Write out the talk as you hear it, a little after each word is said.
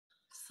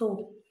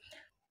So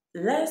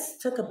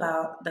let's talk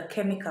about the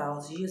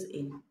chemicals used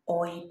in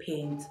oil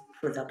paint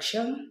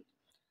production.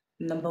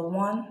 Number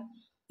one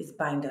is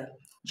binder.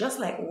 Just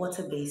like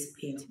water-based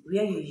paint,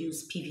 where you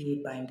use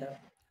PVA binder,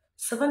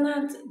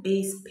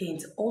 solvent-based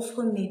paint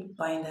also need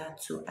binder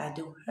to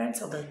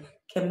adherence of the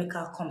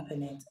chemical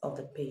component of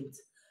the paint.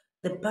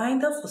 The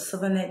binder for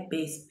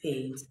solvent-based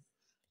paint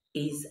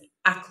is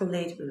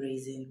acrylic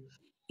resin.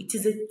 It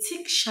is a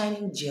thick,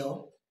 shining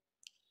gel.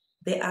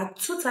 There are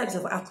two types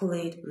of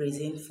acrylic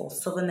resin for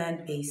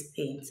solvent-based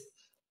paint,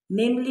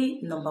 namely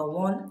number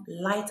one,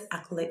 light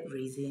acrylic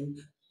resin,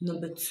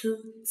 number two,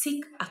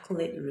 thick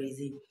acrylic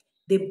resin.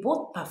 They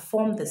both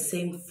perform the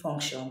same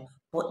function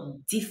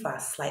but differ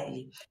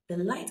slightly. The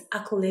light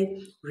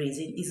acrylic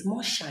resin is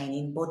more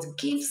shining but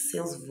gives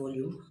sales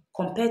volume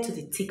compared to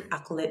the thick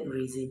acrylic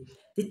resin.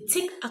 The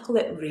thick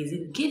acrylic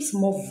resin gives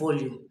more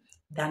volume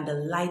than the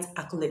light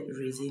acrylic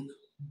resin,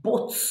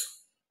 but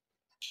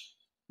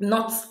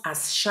not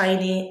as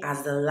shiny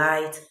as the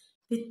light.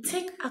 The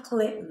thick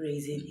acrylic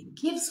resin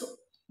gives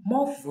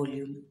more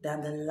volume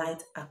than the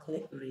light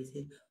acrylic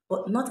resin,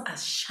 but not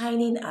as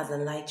shining as the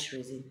light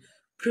resin.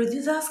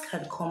 Producers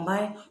can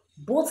combine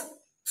both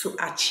to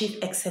achieve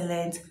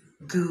excellent,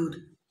 good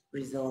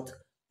result.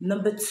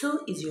 Number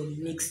two is your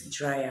mix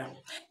dryer.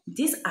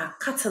 These are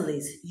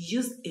catalysts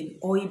used in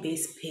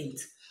oil-based paint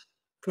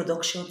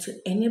production to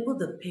enable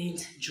the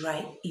paint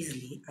dry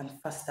easily and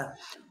faster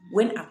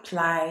when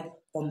applied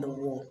on the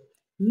wall.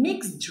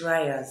 Mixed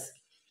dryers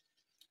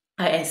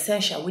are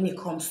essential when it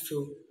comes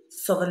to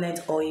solvent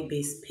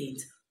oil-based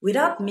paint.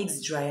 Without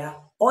mixed dryer,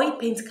 oil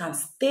paint can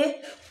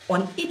stay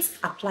on its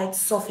applied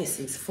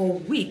surfaces for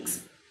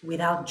weeks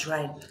without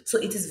drying. So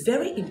it is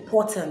very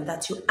important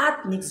that you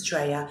add mixed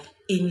dryer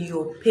in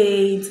your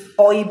paint,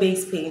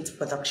 oil-based paint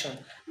production.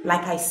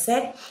 Like I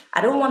said,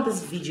 I don't want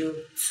this video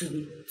to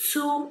be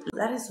too,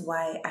 that is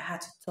why I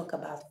had to talk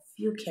about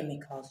few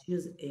chemicals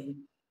used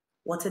in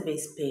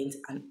water-based paint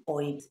and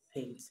oil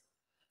paint.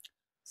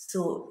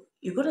 So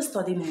you're going to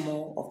study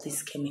more of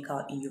this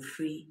chemical in your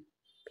free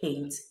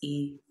paint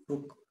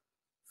ebook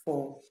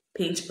for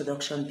paint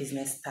production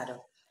business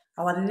startup.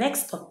 Our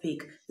next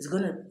topic is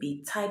going to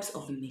be types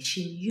of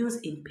machine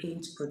used in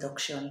paint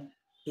production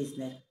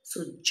business.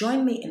 So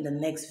join me in the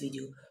next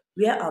video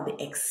where I'll be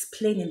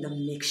explaining the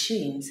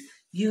machines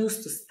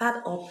used to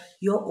start up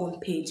your own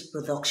paint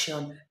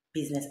production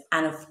business,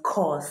 and of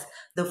course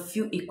the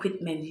few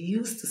equipment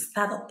used to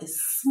start up a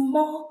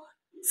small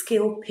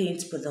scale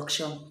paint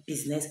production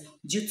business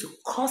due to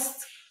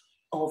cost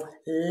of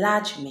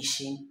large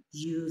machine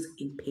used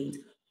in paint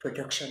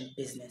production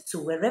business. So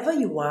wherever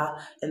you are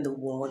in the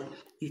world,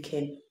 you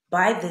can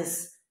buy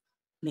these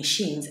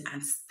machines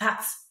and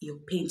start your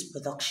paint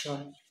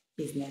production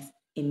business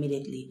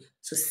immediately.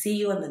 So see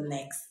you on the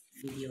next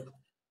video.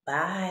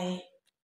 Bye.